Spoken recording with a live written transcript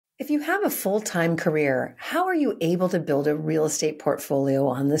If you have a full-time career, how are you able to build a real estate portfolio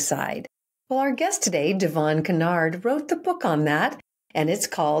on the side? Well, our guest today, Devon Kennard, wrote the book on that, and it's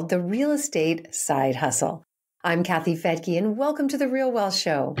called The Real Estate Side Hustle. I'm Kathy Fetke, and welcome to The RealWealth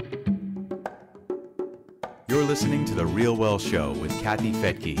Show. You're listening to The RealWealth Show with Kathy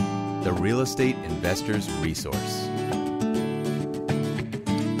Fetke, the real estate investor's resource.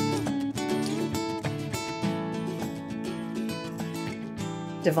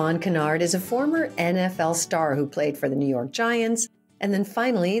 Devon Kennard is a former NFL star who played for the New York Giants and then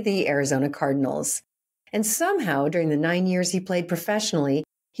finally the Arizona Cardinals. And somehow, during the 9 years he played professionally,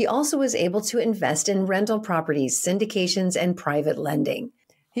 he also was able to invest in rental properties, syndications, and private lending.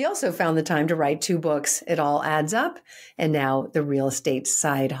 He also found the time to write 2 books. It all adds up. And now The Real Estate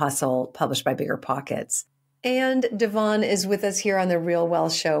Side Hustle, published by Bigger Pockets. And Devon is with us here on The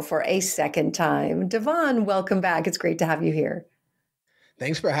RealWealth Show for a second time. Devon, welcome back. It's great to have you here.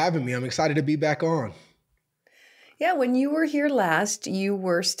 Thanks for having me. I'm excited to be back on. Yeah, when you were here last, you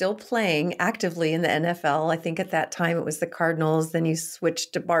were still playing actively in the NFL. I think at that time it was the Cardinals. Then you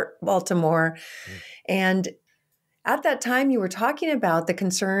switched to Baltimore. And at that time, you were talking about the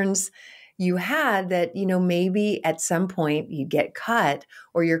concerns you had that, maybe at some point you'd get cut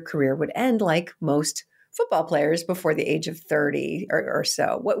or your career would end like most football players before the age of 30 or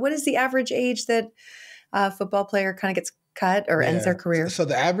so. What is the average age that a football player kind of gets cut or ends their career? So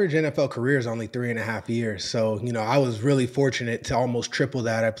the average NFL career is only 3.5 years. So, I was really fortunate to almost triple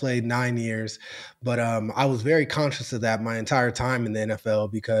that. I played 9 years, but I was very conscious of that my entire time in the NFL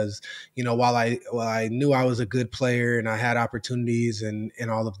because, while I knew I was a good player and I had opportunities and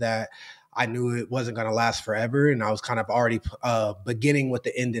all of that, I knew it wasn't going to last forever. And I was kind of already beginning with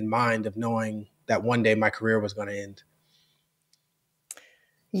the end in mind of knowing that one day my career was going to end.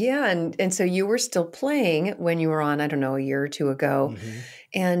 Yeah. And so you were still playing when you were on, I don't know, a year or two ago. Mm-hmm.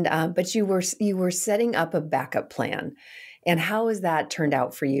 And, but you were setting up a backup plan. And how has that turned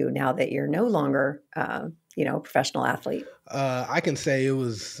out for you now that you're no longer, a professional athlete? I can say it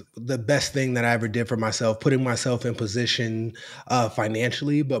was the best thing that I ever did for myself, putting myself in position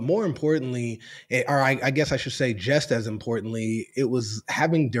financially. But more importantly, I guess I should say just as importantly, it was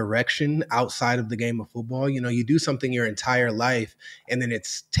having direction outside of the game of football. You do something your entire life and then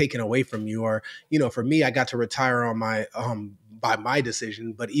it's taken away from you. Or, for me, I got to retire on my by my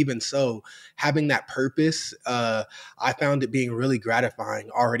decision. But even so, having that purpose, I found it being really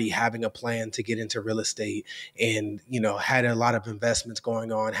gratifying already having a plan to get into real estate and, had a lot of investments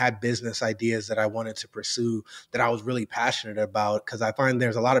going on, had business ideas that I wanted to pursue that I was really passionate about. Because I find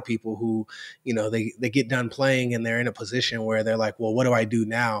there's a lot of people who, they get done playing and they're in a position where they're like, well, what do I do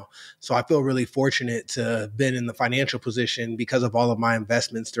now? So I feel really fortunate to have been in the financial position because of all of my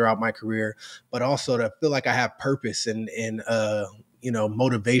investments throughout my career, but also to feel like I have purpose and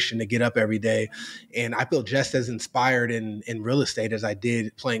motivation to get up every day. And I feel just as inspired in real estate as I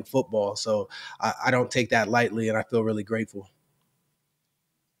did playing football. So I don't take that lightly and I feel really grateful.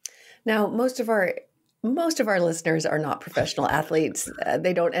 Now, most of our listeners are not professional athletes.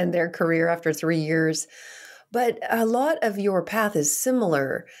 They don't end their career after 3 years. But a lot of your path is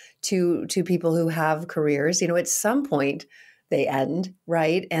similar to people who have careers. At some point, they end,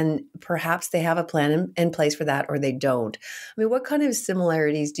 right? And perhaps they have a plan in place for that or they don't. I mean, what kind of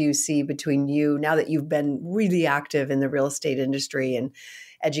similarities do you see between you now that you've been really active in the real estate industry and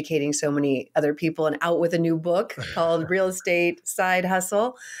educating so many other people and out with a new book called Real Estate Side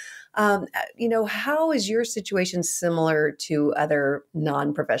Hustle? How is your situation similar to other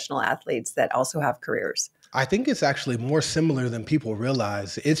non-professional athletes that also have careers? I think it's actually more similar than people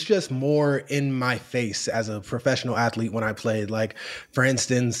realize. It's just more in my face as a professional athlete when I played. Like, for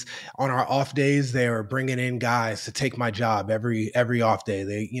instance, on our off days, they were bringing in guys to take my job every off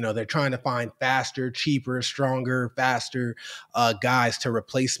day. They're trying to find faster, cheaper, stronger, faster guys to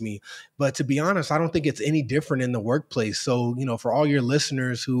replace me. But to be honest, I don't think it's any different in the workplace. So, for all your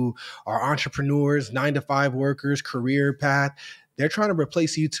listeners who are entrepreneurs, 9-to-5 workers, career path, they're trying to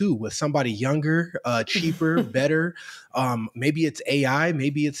replace you too with somebody younger, cheaper, better. Maybe it's AI,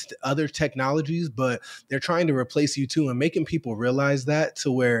 maybe it's other technologies, but they're trying to replace you too and making people realize that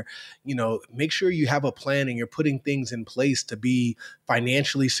to where, make sure you have a plan and you're putting things in place to be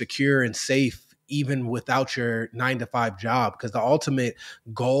financially secure and safe even without your 9-to-5 job. Because the ultimate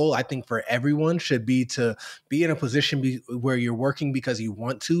goal, I think, for everyone should be to be in a position where you're working because you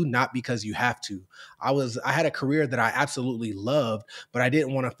want to, not because you have to. I had a career that I absolutely loved, but I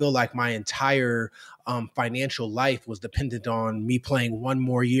didn't want to feel like my entire financial life was dependent on me playing one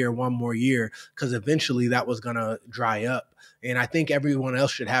more year, because eventually that was going to dry up. And I think everyone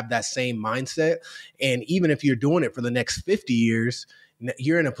else should have that same mindset. And even if you're doing it for the next 50 years,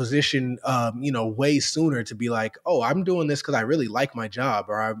 you're in a position, way sooner to be like, oh, I'm doing this because I really like my job,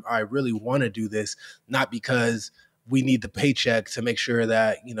 or I really want to do this, not because we need the paycheck to make sure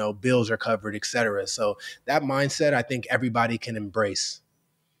that, bills are covered, et cetera. So that mindset, I think everybody can embrace.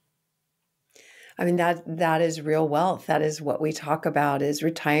 I mean, that is real wealth. That is what we talk about, is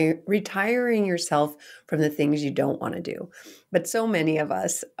retiring yourself from the things you don't want to do. But so many of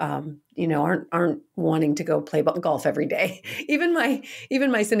us, aren't wanting to go play golf every day. Even my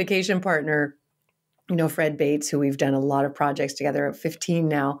syndication partner, Fred Bates, who we've done a lot of projects together at 15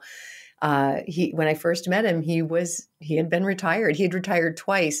 now. When I first met him, he had been retired. He had retired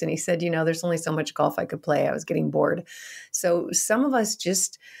twice, and he said, there's only so much golf I could play. I was getting bored. So some of us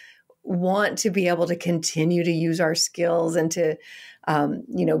just want to be able to continue to use our skills and to,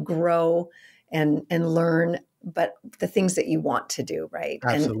 grow and learn, but the things that you want to do, right?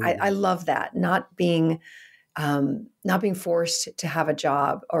 Absolutely. And I love that, not being forced to have a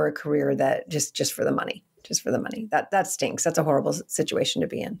job or a career that just for the money. Just for the money. That stinks. That's a horrible situation to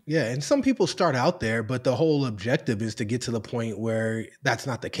be in. Yeah. And some people start out there, but the whole objective is to get to the point where that's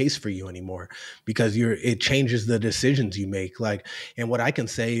not the case for you anymore, because it changes the decisions you make. And what I can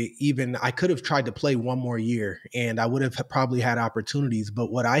say, even I could have tried to play one more year and I would have probably had opportunities.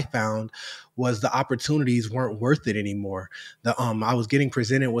 But what I found was the opportunities weren't worth it anymore. I was getting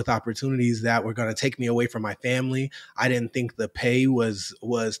presented with opportunities that were going to take me away from my family. I didn't think the pay was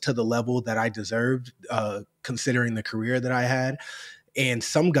to the level that I deserved, considering the career that I had. And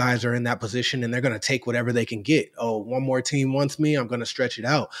some guys are in that position and they're going to take whatever they can get. Oh, one more team wants me, I'm going to stretch it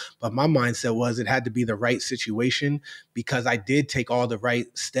out. But my mindset was it had to be the right situation, because I did take all the right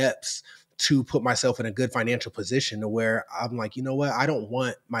steps to put myself in a good financial position to where I'm like, you know what, I don't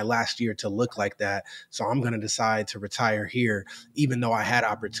want my last year to look like that. So I'm going to decide to retire here, even though I had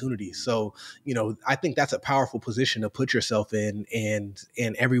opportunities. So, I think that's a powerful position to put yourself in, and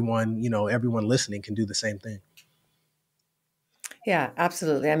everyone listening can do the same thing. Yeah,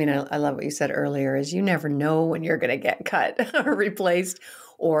 absolutely. I mean, I love what you said earlier, is you never know when you're going to get cut or replaced,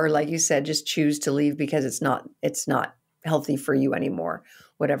 or like you said, just choose to leave because it's not healthy for you anymore,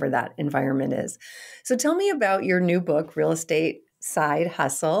 whatever that environment is. So tell me about your new book, Real Estate Side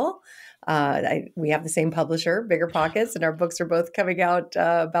Hustle. We have the same publisher, Bigger Pockets, and our books are both coming out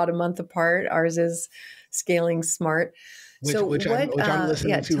about a month apart. Ours is Scaling Smart. Which I'm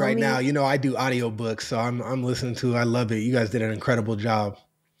listening to right now. I do audiobooks, so I'm listening to. I love it. You guys did an incredible job.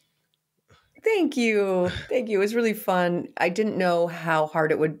 Thank you. Thank you. It was really fun. I didn't know how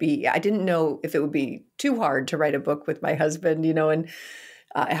hard it would be. I didn't know if it would be too hard to write a book with my husband, and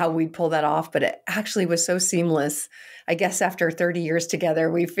how we'd pull that off. But it actually was so seamless. I guess after 30 years together,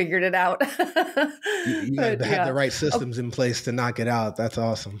 we figured it out. You had to have the right systems in place to knock it out. That's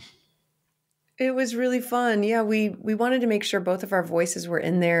awesome. It was really fun. Yeah, we wanted to make sure both of our voices were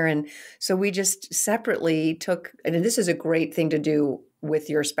in there. And so we just separately took, and this is a great thing to do with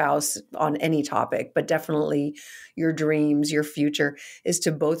your spouse on any topic, but definitely your dreams, your future, is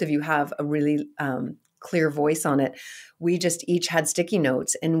to both of you have a really clear voice on it. We just each had sticky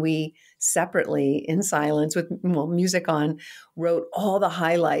notes, and we separately, in silence with music on, wrote all the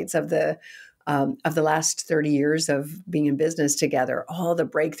highlights of the last 30 years of being in business together, all the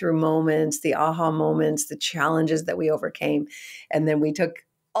breakthrough moments, the aha moments, the challenges that we overcame. And then we took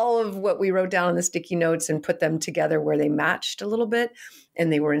all of what we wrote down on the sticky notes and put them together where they matched a little bit,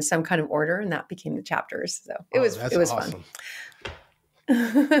 and they were in some kind of order, and that became the chapters. So it was awesome.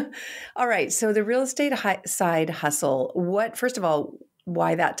 Fun. All right. So the Real Estate Side Hustle, first of all,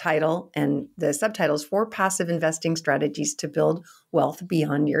 why that title, and the subtitles, 4 passive investing strategies to build wealth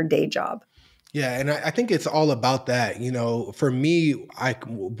beyond your day job. Yeah, and I think it's all about that. For me, I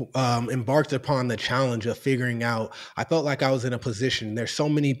embarked upon the challenge of figuring out, I felt like I was in a position, there's so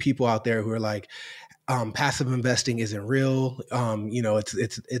many people out there who are like, passive investing isn't real.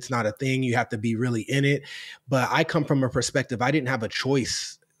 It's not a thing. You have to be really in it. But I come from a perspective, I didn't have a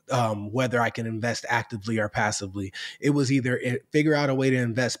choice whether I can invest actively or passively. It was either figure out a way to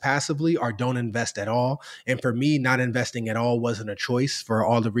invest passively or don't invest at all. And for me, not investing at all wasn't a choice for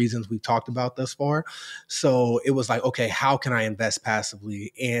all the reasons we've talked about thus far. So it was like, okay, how can I invest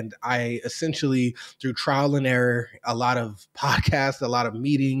passively? And I essentially, through trial and error, a lot of podcasts, a lot of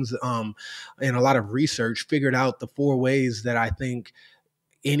meetings, and a lot of research, figured out the 4 ways that I think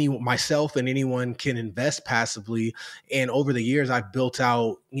myself and anyone can invest passively. And over the years, I've built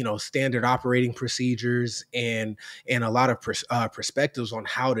out standard operating procedures and a lot of perspectives on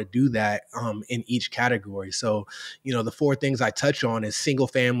how to do that in each category. So, the four things I touch on is single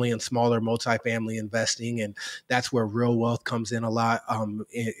family and smaller multifamily investing. And that's where real wealth comes in a lot.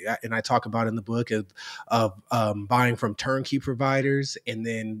 And I talk about in the book of buying from turnkey providers. And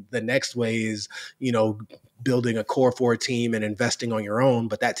then the next way is, building a core four team and investing on your own,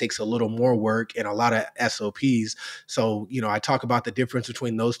 but that takes a little more work and a lot of SOPs. So, I talk about the difference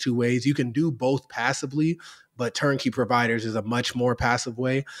between those two ways. You can do both passively, but turnkey providers is a much more passive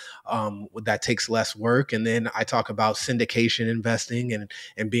way that takes less work. And then I talk about syndication investing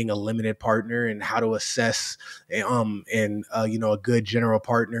and being a limited partner and how to assess a good general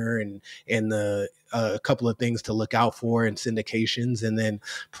partner and a couple of things to look out for in syndications. And then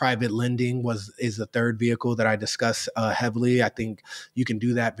private lending is the third vehicle that I discuss heavily. I think you can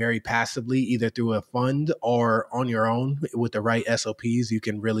do that very passively, either through a fund or on your own with the right SOPs. You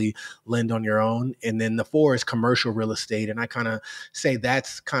can really lend on your own. And then the four is commercial real estate. And I kind of say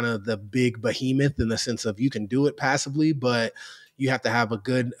that's kind of the big behemoth in the sense of you can do it passively, but you have to have a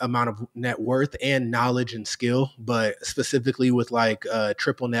good amount of net worth and knowledge and skill, but specifically with like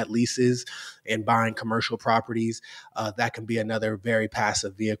triple net leases and buying commercial properties, that can be another very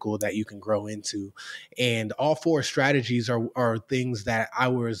passive vehicle that you can grow into. And all four strategies are things that I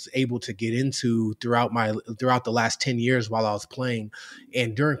was able to get into throughout the last 10 years while I was playing.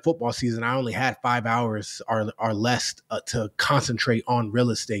 And during football season, I only had 5 hours or less to concentrate on real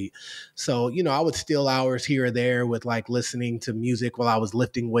estate. So, I would steal hours here or there with like listening to music while I was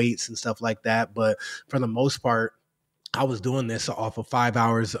lifting weights and stuff like that. But for the most part, I was doing this off of 5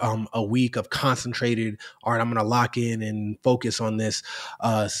 hours a week of concentrated, all right, I'm going to lock in and focus on this.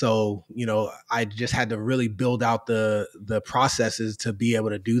 So, I just had to really build out the processes to be able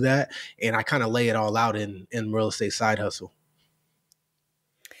to do that. And I kind of lay it all out in Real Estate Side Hustle.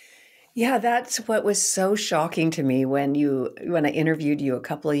 Yeah, that's what was so shocking to me when I interviewed you a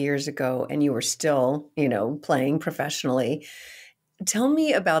couple of years ago and you were still, playing professionally. Tell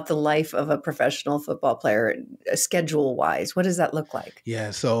me about the life of a professional football player, schedule wise. What does that look like?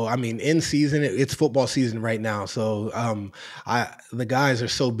 Yeah. So, in season, it's football season right now. So, the guys are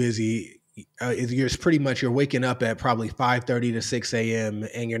so busy. You're waking up at probably 5:30 to 6 a.m.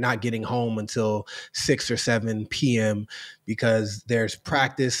 and you're not getting home until 6 or 7 p.m. because there's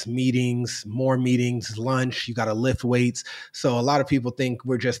practice, meetings, more meetings, lunch, you got to lift weights. So a lot of people think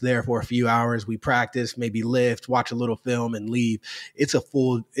we're just there for a few hours. We practice, maybe lift, watch a little film and leave. It's a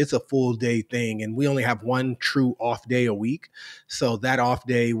full day thing. And we only have one true off day a week. So that off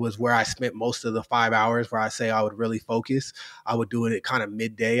day was where I spent most of the 5 hours where I say I would really focus. I would do it at kind of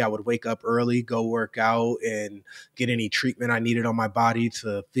midday. I would wake up early, go work out and get any treatment I needed on my body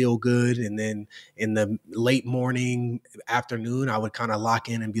to feel good. And then in the late morning, afternoon, I would kind of lock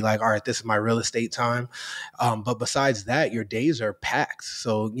in and be like, all right, this is my real estate time. But besides that, your days are packed.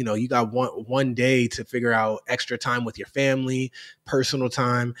 So, you got one day to figure out extra time with your family, personal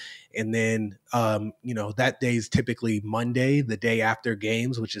time. And then, that day is typically Monday, the day after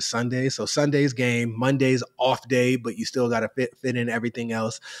games, which is Sunday. So Sunday's game, Monday's off day, but you still got to fit in everything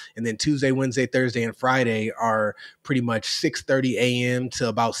else. And then Tuesday, Wednesday, Thursday, and Friday are pretty much 6:30 a.m. to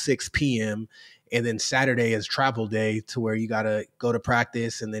about 6 p.m. And then Saturday is travel day to where you got to go to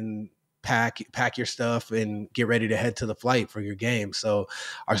practice and then pack your stuff and get ready to head to the flight for your game. So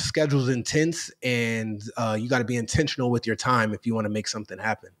our schedule's intense and you got to be intentional with your time if you want to make something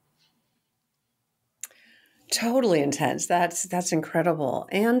happen. Totally intense. That's incredible.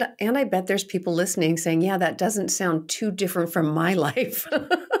 And I bet there's people listening saying, yeah, that doesn't sound too different from my life.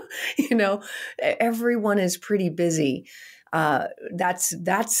 Everyone is pretty busy.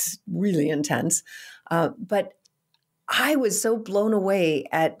 That's really intense. But I was so blown away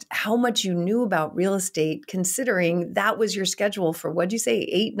at how much you knew about real estate, considering that was your schedule for, what'd you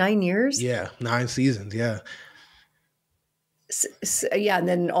say, 8-9 years? Yeah, 9 seasons. Yeah. Yeah, and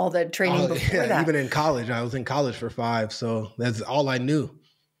then all the training before that. Even in college, I was in college for 5, so that's all I knew.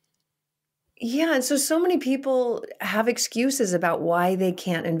 Yeah, and so many people have excuses about why they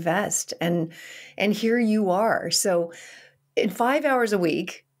can't invest, and here you are. So in 5 hours a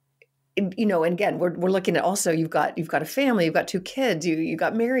week, and again, we're looking at also you've got a family, you've got 2 kids, you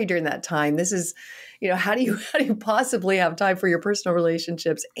got married during that time. This is, how do you possibly have time for your personal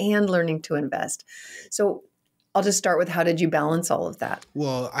relationships and learning to invest? So I'll just start with, how did you balance all of that?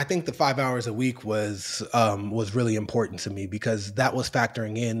 Well, I think the 5 hours a week was really important to me because that was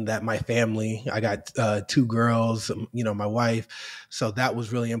factoring in that my family. I got two girls, my wife, so that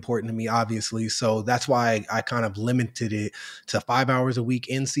was really important to me, obviously. So that's why I kind of limited it to 5 hours a week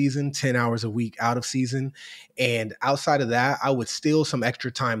in season, 10 hours a week out of season, and outside of that, I would steal some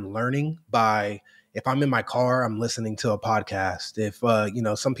extra time learning by. If I'm in my car, I'm listening to a podcast. If,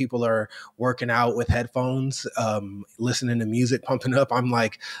 some people are working out with headphones, listening to music pumping up, I'm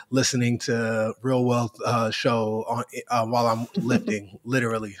like listening to RealWealth show while I'm lifting,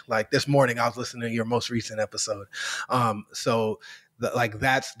 literally. Like this morning, I was listening to your most recent episode. That's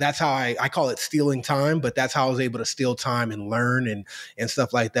how I call it stealing time, but that's how I was able to steal time and learn and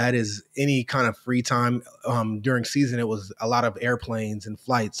stuff like that. Is any kind of free time during season. It was a lot of airplanes and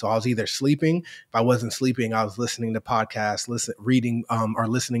flights. So I was either sleeping. If I wasn't sleeping, I was listening to podcasts, reading or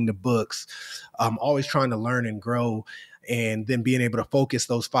listening to books, always trying to learn and grow. And then being able to focus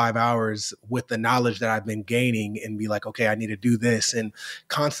those 5 hours with the knowledge that I've been gaining and be like, okay, I need to do this, and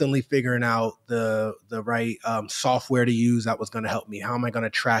constantly figuring out the right software to use that was going to help me. How am I going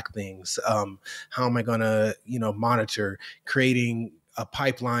to track things? How am I going to, monitor, creating a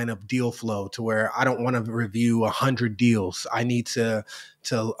pipeline of deal flow to where I don't want to review 100 deals. I need to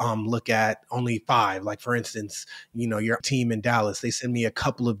look at only 5. Like for instance, your team in Dallas, they send me a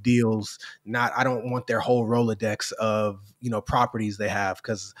couple of deals. I don't want their whole Rolodex of, properties they have.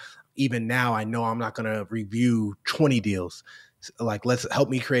 Cause even now I know I'm not going to review 20 deals. Like, let's help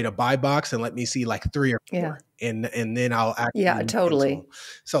me create a buy box and let me see like 3 or 4. Yeah. And then I'll actually. Yeah, totally.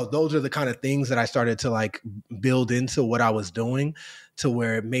 So those are the kind of things that I started to like build into what I was doing, to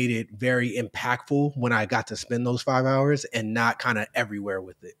where it made it very impactful when I got to spend those 5 hours and not kind of everywhere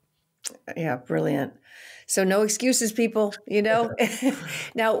with it. Yeah, brilliant. So no excuses, people,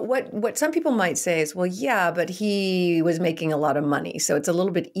 Now, what some people might say is, well, yeah, but he was making a lot of money. So it's a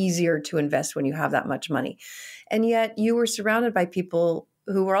little bit easier to invest when you have that much money. And yet you were surrounded by people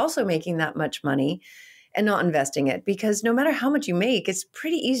who were also making that much money and not investing it, because no matter how much you make, it's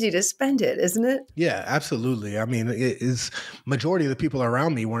pretty easy to spend it, isn't it? Yeah, absolutely. I mean, it is majority of the people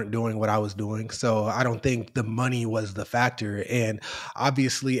around me weren't doing what I was doing. So I don't think the money was the factor. And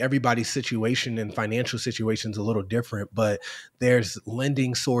obviously everybody's situation and financial situation is a little different, but there's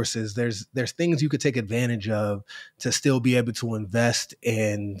lending sources. There's things you could take advantage of to still be able to invest.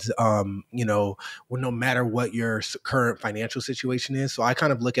 And, no matter what your current financial situation is. So I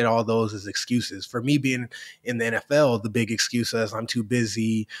kind of look at all those as excuses. For me being in the NFL, the big excuse is I'm too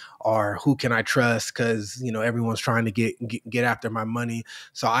busy, or who can I trust? Because, everyone's trying to get after my money.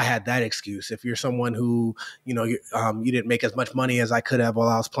 So I had that excuse. If you're someone who, you didn't make as much money as I could have while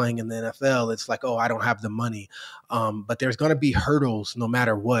I was playing in the NFL, it's like, oh, I don't have the money. But there's going to be hurdles no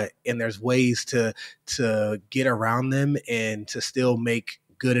matter what. And there's ways to get around them and to still make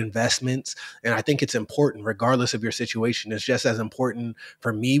good investments. And I think it's important, regardless of your situation. It's just as important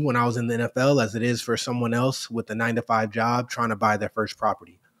for me when I was in the NFL as it is for someone else with a 9-to-5 job trying to buy their first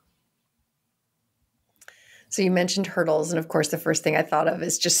property. So you mentioned hurdles. And of course, the first thing I thought of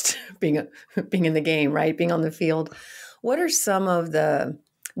is just being in the game, right? Being on the field. What are some of the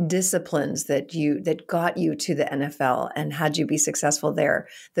disciplines that got you to the NFL and had you be successful there,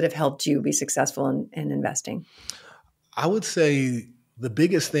 that have helped you be successful in investing? I would say the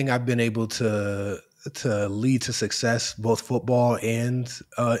biggest thing I've been able to lead to success, both football and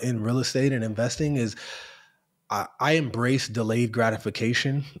in real estate and investing, is I embrace delayed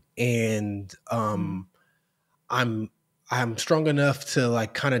gratification, and I'm strong enough to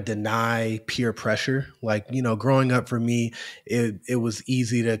like kind of deny peer pressure. Like, growing up for me, it was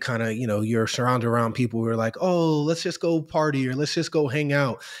easy to kind of, you're surrounded around people who are like, oh, let's just go party or let's just go hang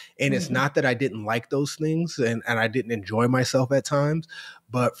out. And it's not that I didn't like those things and I didn't enjoy myself at times.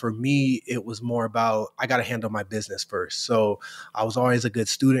 But for me, it was more about, I got to handle my business first. So I was always a good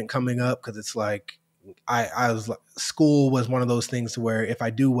student coming up, because it's like, I was, school was one of those things where if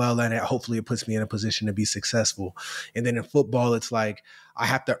I do well at it, hopefully it puts me in a position to be successful. And then in football, it's like, I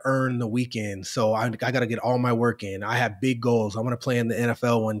have to earn the weekend. So I got to get all my work in. I have big goals. I want to play in the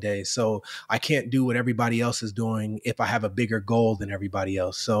NFL one day. So I can't do what everybody else is doing if I have a bigger goal than everybody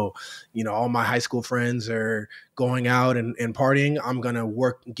else. So, all my high school friends are going out and partying. I'm going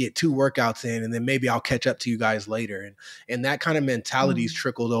to get 2 workouts in, and then maybe I'll catch up to you guys later. And that kind of mentality's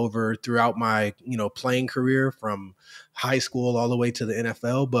trickled over throughout my, playing career, from high school all the way to the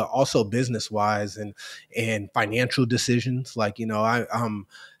NFL, but also business wise and financial decisions. Like,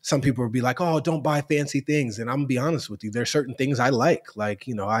 some people would be like, oh, don't buy fancy things. And I'm gonna be honest with you. There's certain things I like, I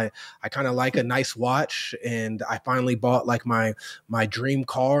kind of like a nice watch, and I finally bought like my dream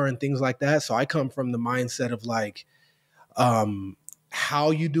car and things like that. So I come from the mindset of like,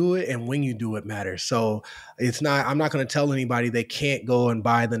 how you do it and when you do it matters. So I'm not going to tell anybody they can't go and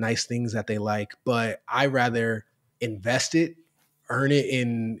buy the nice things that they like, but I rather invest it, earn it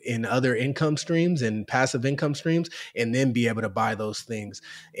in other income streams and passive income streams, and then be able to buy those things.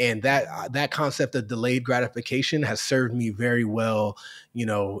 And that concept of delayed gratification has served me very well,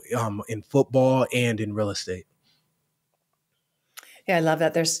 in football and in real estate. Yeah, I love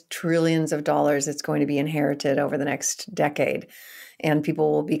that. There's trillions of dollars that's going to be inherited over the next decade, and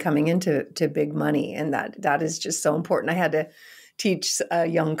people will be coming into big money, and that is just so important. I had to teach a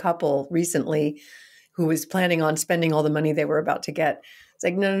young couple recently who was planning on spending all the money they were about to get. It's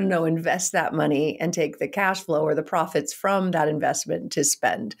like, no, invest that money and take the cash flow or the profits from that investment to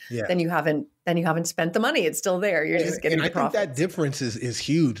spend. Yeah. Then you haven't spent the money. It's still there. You're just getting the profits. I think that difference is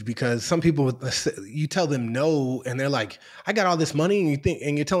huge, because some people, you tell them no, and they're like, I got all this money,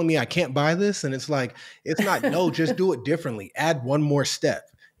 and you're telling me I can't buy this. And it's like, it's not no, just do it differently. Add one more step.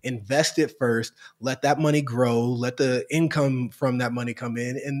 Invest it first, let that money grow, let the income from that money come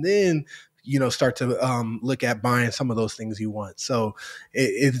in, and then start to look at buying some of those things you want. So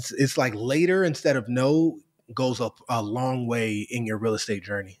it's like later instead of no goes up a long way in your real estate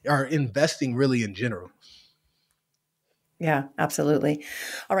journey, or investing really in general. Yeah, absolutely.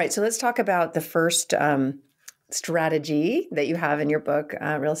 All right. So let's talk about the first strategy that you have in your book,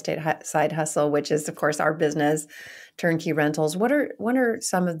 Real Estate Side Hustle, which is, of course, our business, turnkey rentals. What are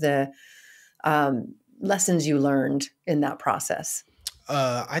some of the lessons you learned in that process?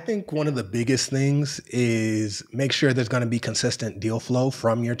 I think one of the biggest things is make sure there's going to be consistent deal flow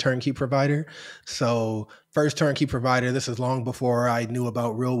from your turnkey provider. So first turnkey provider, this is long before I knew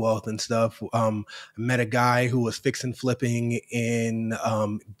about RealWealth and stuff. I met a guy who was fix and flipping in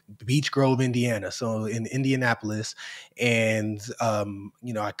Beach Grove, Indiana. So in Indianapolis. And,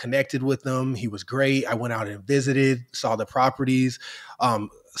 I connected with him. He was great. I went out and visited, saw the properties,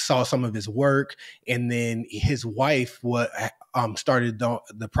 saw some of his work. And then his wife started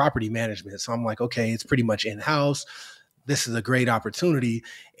the property management. So I'm like, okay, it's pretty much in-house. This is a great opportunity.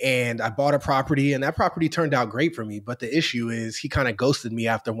 And I bought a property, and that property turned out great for me. But the issue is he kind of ghosted me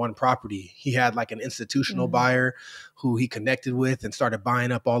after one property. He had like an institutional buyer who he connected with and started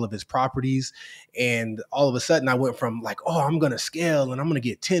buying up all of his properties. And all of a sudden I went from like, oh, I'm going to scale and I'm going to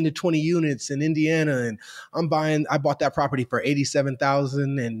get 10 to 20 units in Indiana. And I bought that property for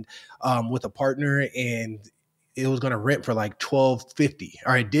 $87,000 and with a partner, and it was going to rent for like $1,250,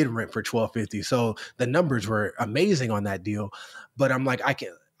 or it did rent for $1,250. So the numbers were amazing on that deal, but I'm like, I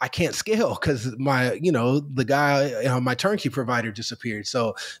can't scale because the guy, my turnkey provider disappeared.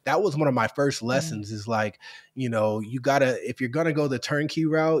 So that was one of my first lessons is like, if you're going to go the turnkey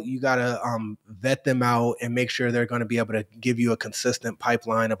route, you got to vet them out and make sure they're going to be able to give you a consistent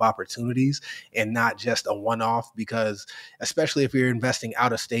pipeline of opportunities and not just a one-off, because especially if you're investing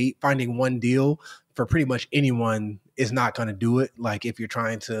out of state, finding one deal for pretty much anyone is not going to do it. Like if you're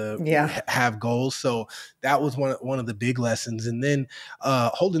trying to have goals. So that was one of the big lessons. And then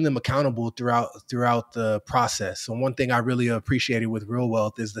holding them accountable throughout the process. So one thing I really appreciated with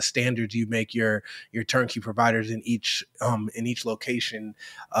RealWealth is the standards you make your turnkey providers in each location,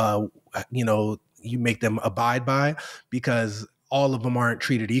 you make them abide by, because all of them aren't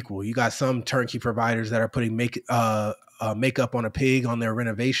treated equal. You got some turnkey providers that are putting makeup on a pig on their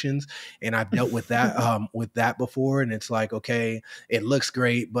renovations. And I've dealt with that before. And it's like, okay, it looks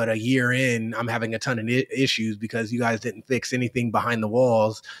great, but a year in, I'm having a ton of issues because you guys didn't fix anything behind the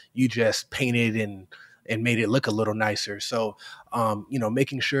walls. You just painted and made it look a little nicer. So,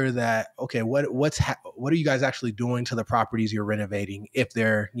 making sure that, okay, what are you guys actually doing to the properties you're renovating? If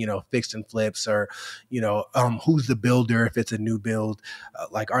they're, fixed and flips, or, who's the builder? If it's a new build,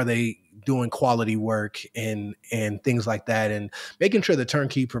 are they doing quality work and things like that? And making sure the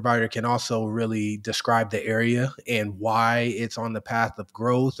turnkey provider can also really describe the area and why it's on the path of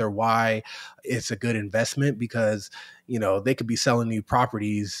growth, or why it's a good investment, because they could be selling you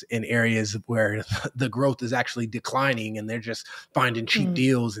properties in areas where the growth is actually declining and they're just finding cheap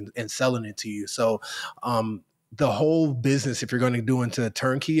deals and selling it to you. So the whole business, if you're going to do into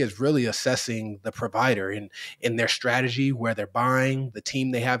turnkey, is really assessing the provider and their strategy, where they're buying, the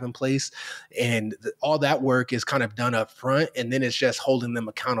team they have in place. And all that work is kind of done up front. And then it's just holding them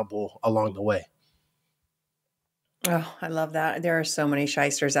accountable along the way. Oh, I love that. There are so many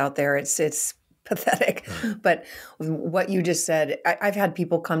shysters out there. It's pathetic. But what you just said, I've had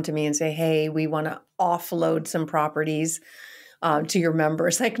people come to me and say, hey, we want to offload some properties to your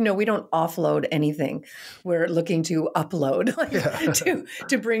members. Like, no, we don't offload anything. We're looking to upload,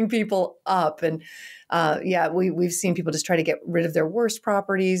 to bring people up. And we've seen people just try to get rid of their worst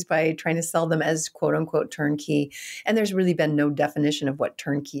properties by trying to sell them as quote unquote turnkey. And there's really been no definition of what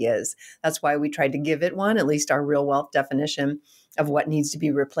turnkey is. That's why we tried to give it one, at least our RealWealth definition of what needs to be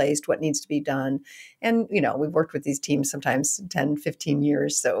replaced, what needs to be done. And, we've worked with these teams sometimes 10, 15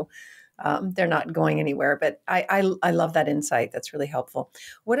 years. So they're not going anywhere, but I love that insight. That's really helpful.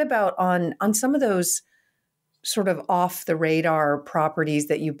 What about on some of those sort of off the radar properties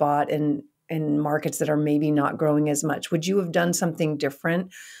that you bought in markets that are maybe not growing as much? Would you have done something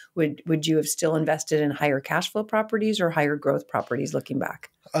different? Would you have still invested in higher cash flow properties or higher growth properties looking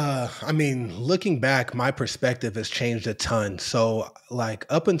back? Looking back, my perspective has changed a ton. So like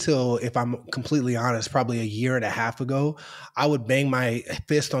up until, if I'm completely honest, probably a year and a half ago, I would bang my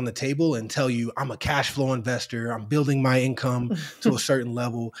fist on the table and tell you I'm a cash flow investor. I'm building my income to a certain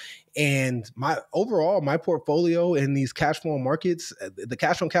level. And my portfolio in these cash flow markets, the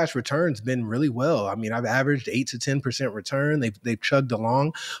cash on cash return's been really well. I mean, I've averaged 8 to 10% return. They've chugged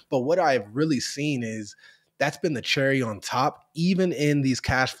along. But what I've really seen is that's been the cherry on top. Even in these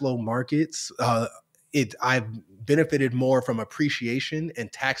cash flow markets, I've benefited more from appreciation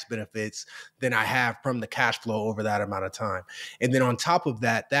and tax benefits than I have from the cash flow over that amount of time. And then on top of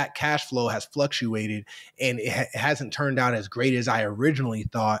that, that cash flow has fluctuated and it hasn't turned out as great as I originally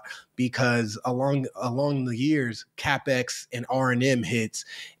thought, because along the years, CapEx and R&M hits.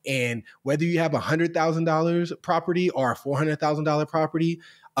 And whether you have $100,000 property or a $400,000 property,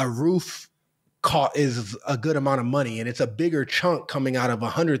 a roof is a good amount of money, and it's a bigger chunk coming out of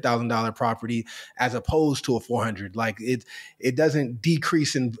 $100,000 property as opposed to a 400. Like it doesn't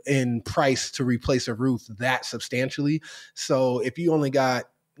decrease in price to replace a roof that substantially. So if you only got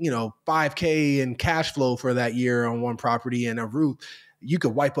 $5K in cash flow for that year on one property and a roof, you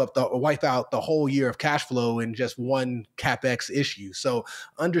could wipe out the whole year of cash flow in just one CapEx issue. So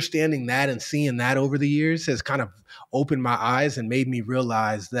understanding that and seeing that over the years has kind of opened my eyes and made me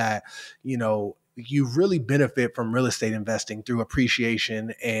realize that, you really benefit from real estate investing through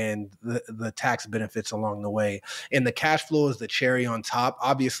appreciation and the tax benefits along the way. And the cash flow is the cherry on top.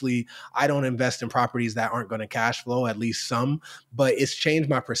 Obviously, I don't invest in properties that aren't going to cash flow, at least some, but it's changed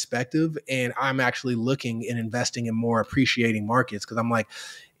my perspective. And I'm actually looking and investing in more appreciating markets, because I'm like,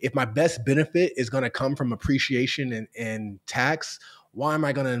 if my best benefit is going to come from appreciation and tax, why am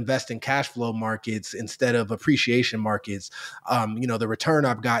I going to invest in cash flow markets instead of appreciation markets? The return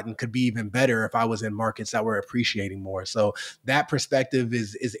I've gotten could be even better if I was in markets that were appreciating more. So that perspective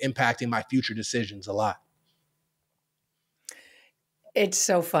is impacting my future decisions a lot. It's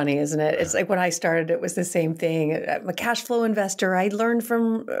so funny, isn't it? It's like when I started, it was the same thing. I'm a cash flow investor. I learned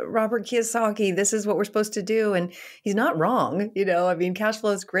from Robert Kiyosaki, this is what we're supposed to do. And he's not wrong. Cash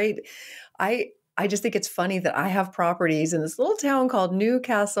flow is great. I just think it's funny that I have properties in this little town called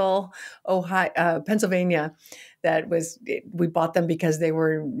Newcastle, Ohio, Pennsylvania, we bought them because they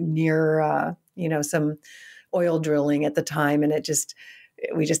were near, some oil drilling at the time. And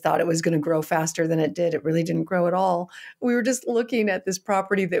we just thought it was going to grow faster than it did. It really didn't grow at all. We were just looking at this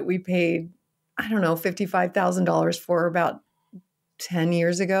property that we paid, I don't know, $55,000 for about 10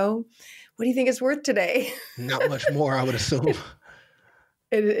 years ago. What do you think it's worth today? Not much more, I would assume.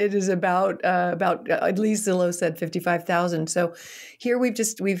 It is about at least Zillow said 55,000. So here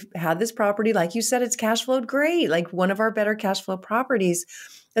we've had this property, like you said, it's cash flowed great, like one of our better cash flow properties.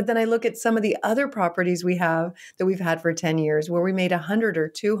 But then I look at some of the other properties we have that we've had for 10 years where we made 100 or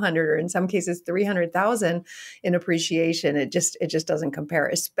 200 or in some cases 300,000 in appreciation. It just doesn't compare,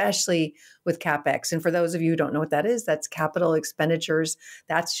 especially with CapEx. And for those of you who don't know what that is, that's capital expenditures.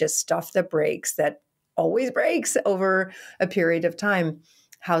 That's just stuff that breaks, that always breaks over a period of time.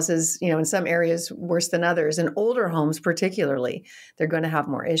 Houses, in some areas worse than others, and older homes particularly, they're going to have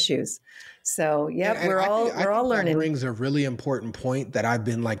more issues. So, we're all learning. That brings a really important point that I've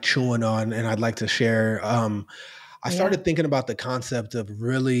been chewing on, and I'd like to share. I started thinking about the concept of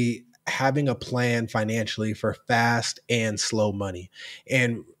really having a plan financially for fast and slow money.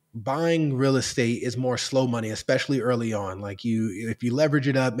 And buying real estate is more slow money, especially early on. If you leverage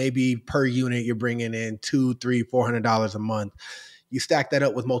it up, maybe per unit, you're bringing in $200, $300, $400 a month. You stack that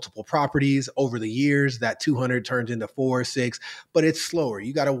up with multiple properties over the years, that 200 turns into 4, 6, but it's slower.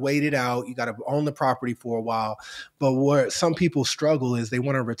 You got to wait it out. You got to own the property for a while. But where some people struggle is they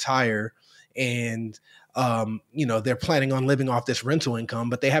want to retire and they're planning on living off this rental income,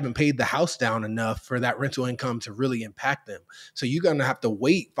 but they haven't paid the house down enough for that rental income to really impact them. So you're going to have to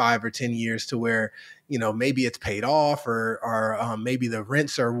wait 5 or 10 years to where, maybe it's paid off, or maybe the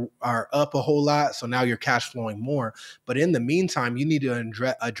rents are up a whole lot. So now you're cash flowing more. But in the meantime, you need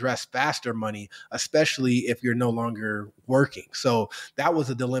to address faster money, especially if you're no longer working. So that was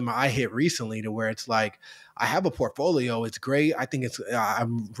a dilemma I hit recently, to where it's like, I have a portfolio. It's great. I think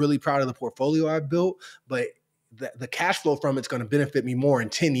I'm really proud of the portfolio I've built, but the cash flow from it's going to benefit me more in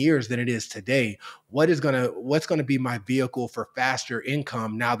 10 years than it is today. What's going to be my vehicle for faster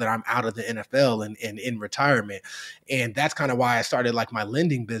income now that I'm out of the NFL and in retirement? And that's kind of why I started like my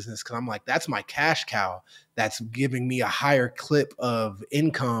lending business, because I'm like, that's my cash cow. That's giving me a higher clip of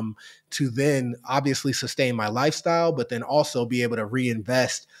income to then obviously sustain my lifestyle, but then also be able to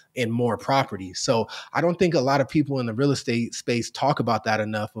reinvest in more properties. So I don't think a lot of people in the real estate space talk about that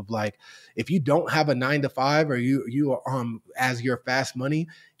enough, of like, if you don't have a 9 to 5, or you as your fast money,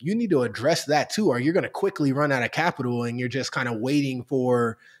 you need to address that too, or you're going to quickly run out of capital, and you're just kind of waiting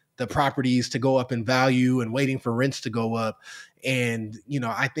for the properties to go up in value and waiting for rents to go up. And,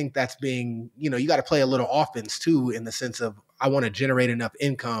 I think that's being, you got to play a little offense too, in the sense of, I want to generate enough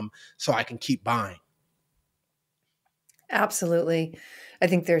income so I can keep buying. Absolutely. I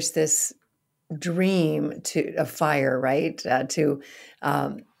think there's this dream of FIRE, right? To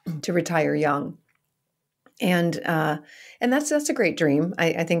retire young. And that's a great dream.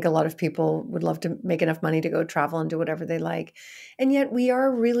 I think a lot of people would love to make enough money to go travel and do whatever they like. And yet we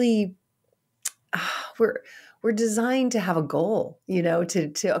are really, we're designed to have a goal,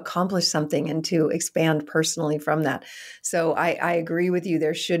 to accomplish something and to expand personally from that. So I agree with you.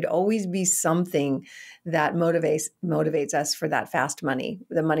 There should always be something that motivates us for that fast money,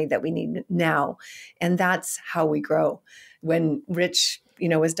 the money that we need now. And that's how we grow. When Rich,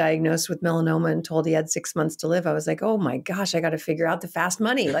 was diagnosed with melanoma and told he had 6 months to live, I was like, oh my gosh, I got to figure out the fast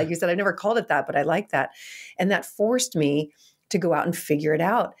money. Like you said, I never called it that, but I like that. And that forced me to go out and figure it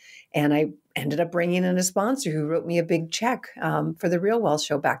out. And I ended up bringing in a sponsor who wrote me a big check for the RealWealth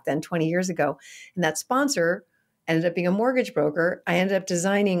show back then, 20 years ago. And that sponsor ended up being a mortgage broker. I ended up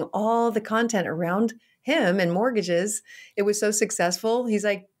designing all the content around him and mortgages. It was so successful. He's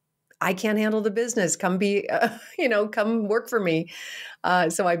like, I can't handle the business. Come come work for me.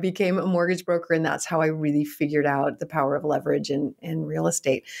 So I became a mortgage broker, and that's how I really figured out the power of leverage in real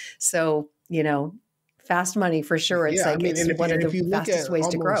estate. So, fast money for sure. It's it's one of the fastest ways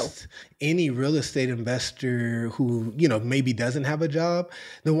to grow. Any real estate investor who, maybe doesn't have a job,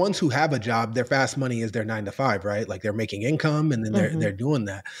 the ones who have a job, their fast money is their 9 to 5, right? Like they're making income and then they're doing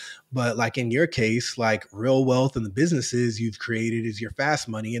that. But like in your case, like RealWealth and the businesses you've created is your fast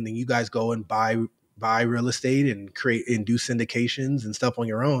money. And then you guys go and buy real estate and create and do syndications and stuff on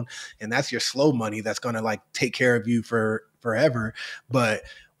your own. And that's your slow money that's going to like take care of you for forever. But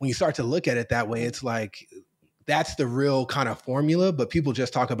when you start to look at it that way, it's like, that's the real kind of formula. But people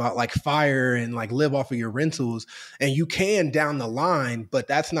just talk about like FIRE and like live off of your rentals, and you can down the line, but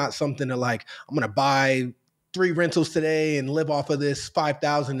that's not something to like, I'm going to buy 3 rentals today and live off of this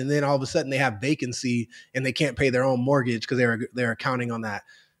 5,000. And then all of a sudden they have vacancy and they can't pay their own mortgage because they're counting on that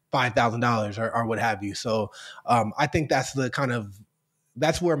 $5,000 or what have you. So I think that's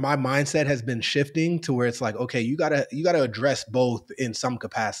that's where my mindset has been shifting to, where it's like, okay, you gotta address both in some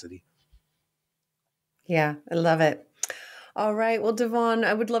capacity. Yeah, I love it. All right. Well, Devon,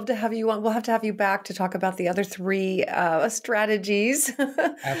 I would love to have you on. We'll have to have you back to talk about the other 3 strategies.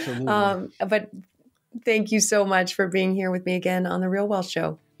 Absolutely. But thank you so much for being here with me again on the RealWealth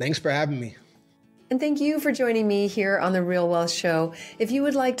Show. Thanks for having me. And thank you for joining me here on the RealWealth Show. If you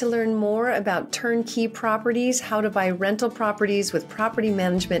would like to learn more about turnkey properties, how to buy rental properties with property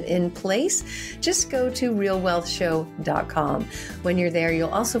management in place, just go to RealWealthShow.com. When you're there, you'll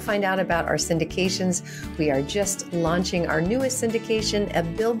also find out about our syndications. We are just launching our newest syndication, a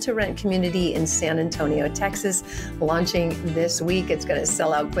build-to-rent community in San Antonio, Texas, launching this week. It's going to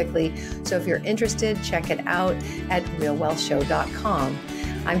sell out quickly. So if you're interested, check it out at RealWealthShow.com.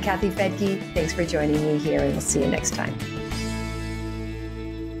 I'm Kathy Fedke. Thanks for joining me here, and we'll see you next time.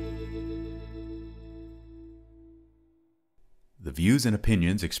 The views and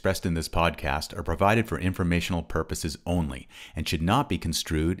opinions expressed in this podcast are provided for informational purposes only and should not be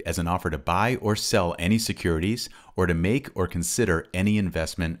construed as an offer to buy or sell any securities or to make or consider any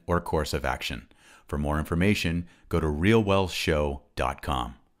investment or course of action. For more information, go to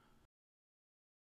RealWealthShow.com.